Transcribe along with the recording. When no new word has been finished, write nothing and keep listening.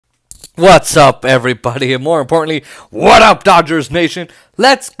What's up, everybody? And more importantly, what up, Dodgers Nation?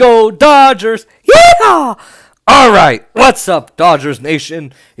 Let's go, Dodgers! Yeah! Alright, what's up, Dodgers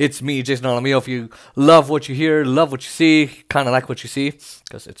Nation? It's me, Jason Alamillo. If you love what you hear, love what you see, kind of like what you see,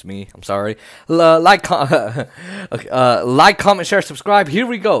 because it's me, I'm sorry. Like, comment, share, subscribe. Here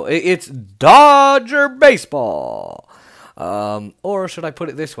we go. It's Dodger Baseball. Or should I put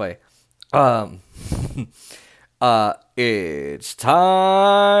it this way? It's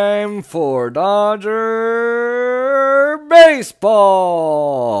time for Dodger Baseball.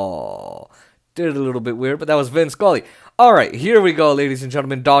 Did it a little bit weird, but that was Vince Scully. All right, here we go, ladies and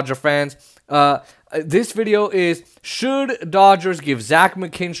gentlemen, Dodger fans. This video is, should Dodgers give Zack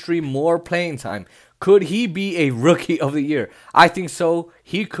McKinstry more playing time? Could he be a Rookie of the Year? I think so.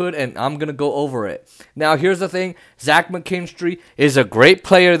 He could, and I'm going to go over it. Now, here's the thing. Zack McKinstry is a great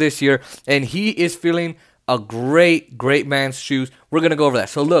player this year, and he is feeling a great man's shoes. We're going to go over that.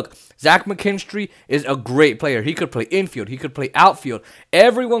 So, look, Zack McKinstry is a great player. He could play infield. He could play outfield.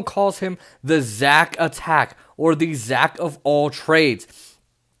 Everyone calls him the Zack Attack or the Zack of all trades.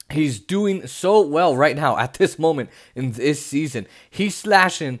 He's doing so well right now at this moment in this season. He's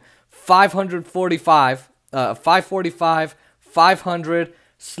slashing 545, 545, 500,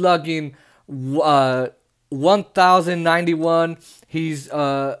 slugging 1,091. He's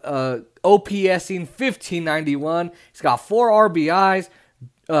OPSing 1,591. He's got 4 RBIs,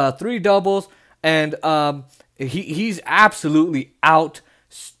 3 doubles, and he's absolutely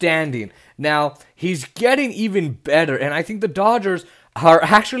outstanding. Now, he's getting even better, and I think the Dodgers are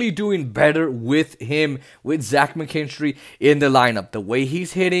actually doing better with him, with Zack McKinstry in the lineup. The way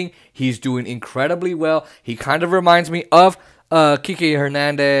he's hitting, he's doing incredibly well. He kind of reminds me of Kike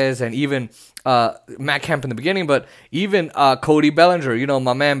Hernandez and even Matt Kemp in the beginning, but even Cody Bellinger, you know,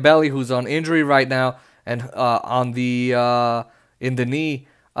 my man Belly, who's on injury right now and on the in the knee.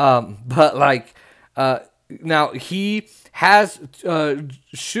 But like now he has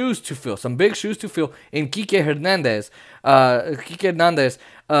shoes to fill, some big shoes to fill in Kike Hernandez.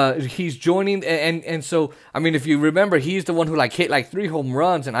 He's joining, and so, I mean, if you remember, he's the one who like hit like 3 home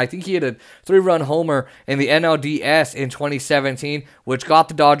runs, and I think he hit a 3-run homer in the NLDS in 2017, which got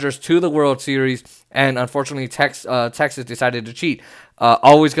the Dodgers to the World Series, and unfortunately Texas decided to cheat.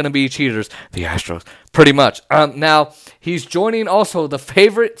 Always going to be cheaters, the Astros, pretty much. Now, he's joining also the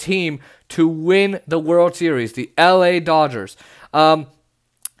favorite team to win the World Series, the LA Dodgers.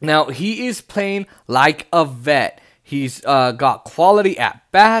 Now, he is playing like a vet. He's got quality at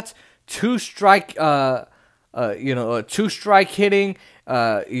bats, 2-strike, 2-strike hitting.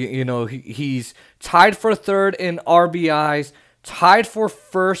 He's tied for 3rd in RBIs, tied for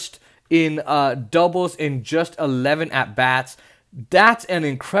 1st in doubles in just 11 at bats. That's an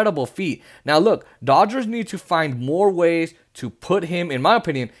incredible feat. Now, look, Dodgers need to find more ways to put him. In my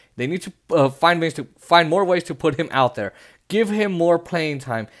opinion, they need to find more ways to put him out there. Give him more playing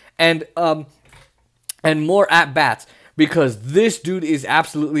time and more at-bats, because this dude is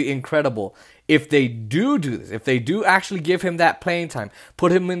absolutely incredible. If they do this, if they do actually give him that playing time,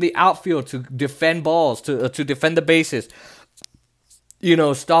 put him in the outfield to defend balls, to defend the bases, you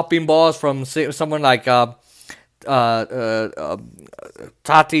know, stopping balls from someone like Tati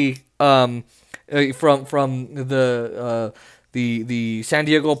from the San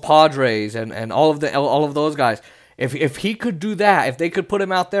Diego Padres and all of those guys. If he could do that, if they could put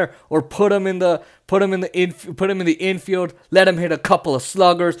him out there or put him in the infield, let him hit a couple of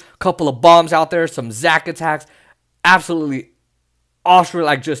sluggers, couple of bombs out there, some Zack attacks, absolutely awesome,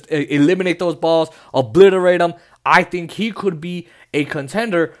 like just eliminate those balls, obliterate them. I think he could be a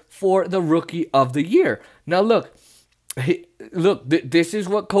contender for the Rookie of the Year. Now look, this is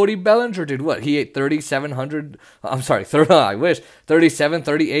what Cody Bellinger did. What, he ate 3,700, I'm sorry, 37,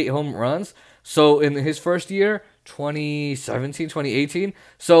 38 home runs. So in his first year, 2017, 2018.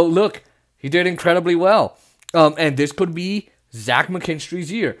 So look, he did incredibly well. And this could be Zack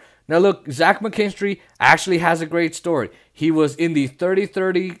McKinstry's year. Now look, Zack McKinstry actually has a great story. He was in the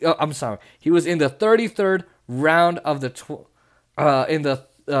 33rd round of the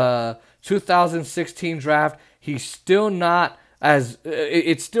 2016 draft. He's still not as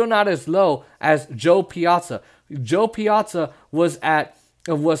it's still not as low as Joe Piazza. Joe Piazza was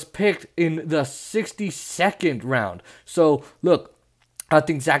picked in the 62nd round. So look, I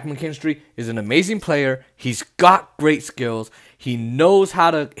think Zack McKinstry is an amazing player. He's got great skills. He knows how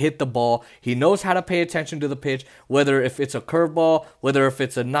to hit the ball. He knows how to pay attention to the pitch, whether if it's a curveball, whether if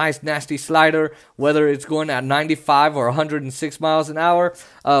it's a nice, nasty slider, whether it's going at 95 or 106 miles an hour,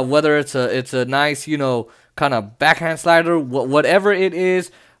 whether it's a nice, you know, kind of backhand slider, whatever it is.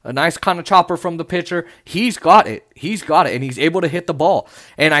 a nice kind of chopper from the pitcher. He's got it. He's got it, and he's able to hit the ball.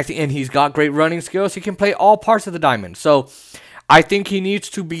 And and he's got great running skills. He can play all parts of the diamond. So I think he needs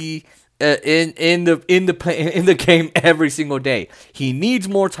to be in the game every single day. He needs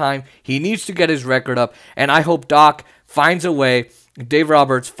more time. He needs to get his record up, and I hope Doc finds a way. Dave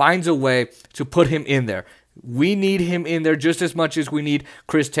Roberts finds a way to put him in there. We need him in there just as much as we need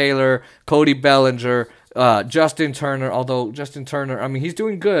Chris Taylor, Cody Bellinger, Justin Turner. Although Justin Turner, I mean, he's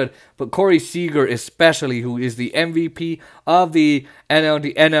doing good, but Corey Seager especially, who is the MVP of the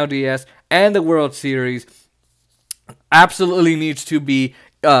NLDS and the World Series, absolutely needs to be.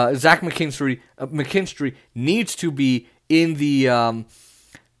 Zack McKinstry needs to be in the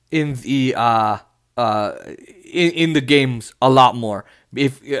games a lot more.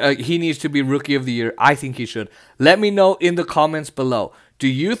 If he needs to be Rookie of the Year, I think he should. Let me know in the comments below. Do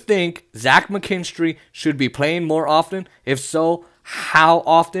you think Zack McKinstry should be playing more often? If so, how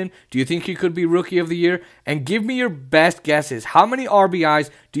often? Do you think he could be Rookie of the Year? And give me your best guesses. How many RBIs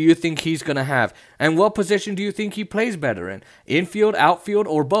do you think he's going to have? And what position do you think he plays better in? Infield, outfield,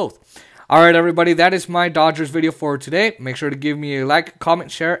 or both? Alright everybody, that is my Dodgers video for today. Make sure to give me a like,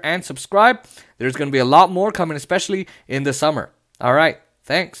 comment, share, and subscribe. There's going to be a lot more coming, especially in the summer. Alright,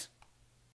 thanks.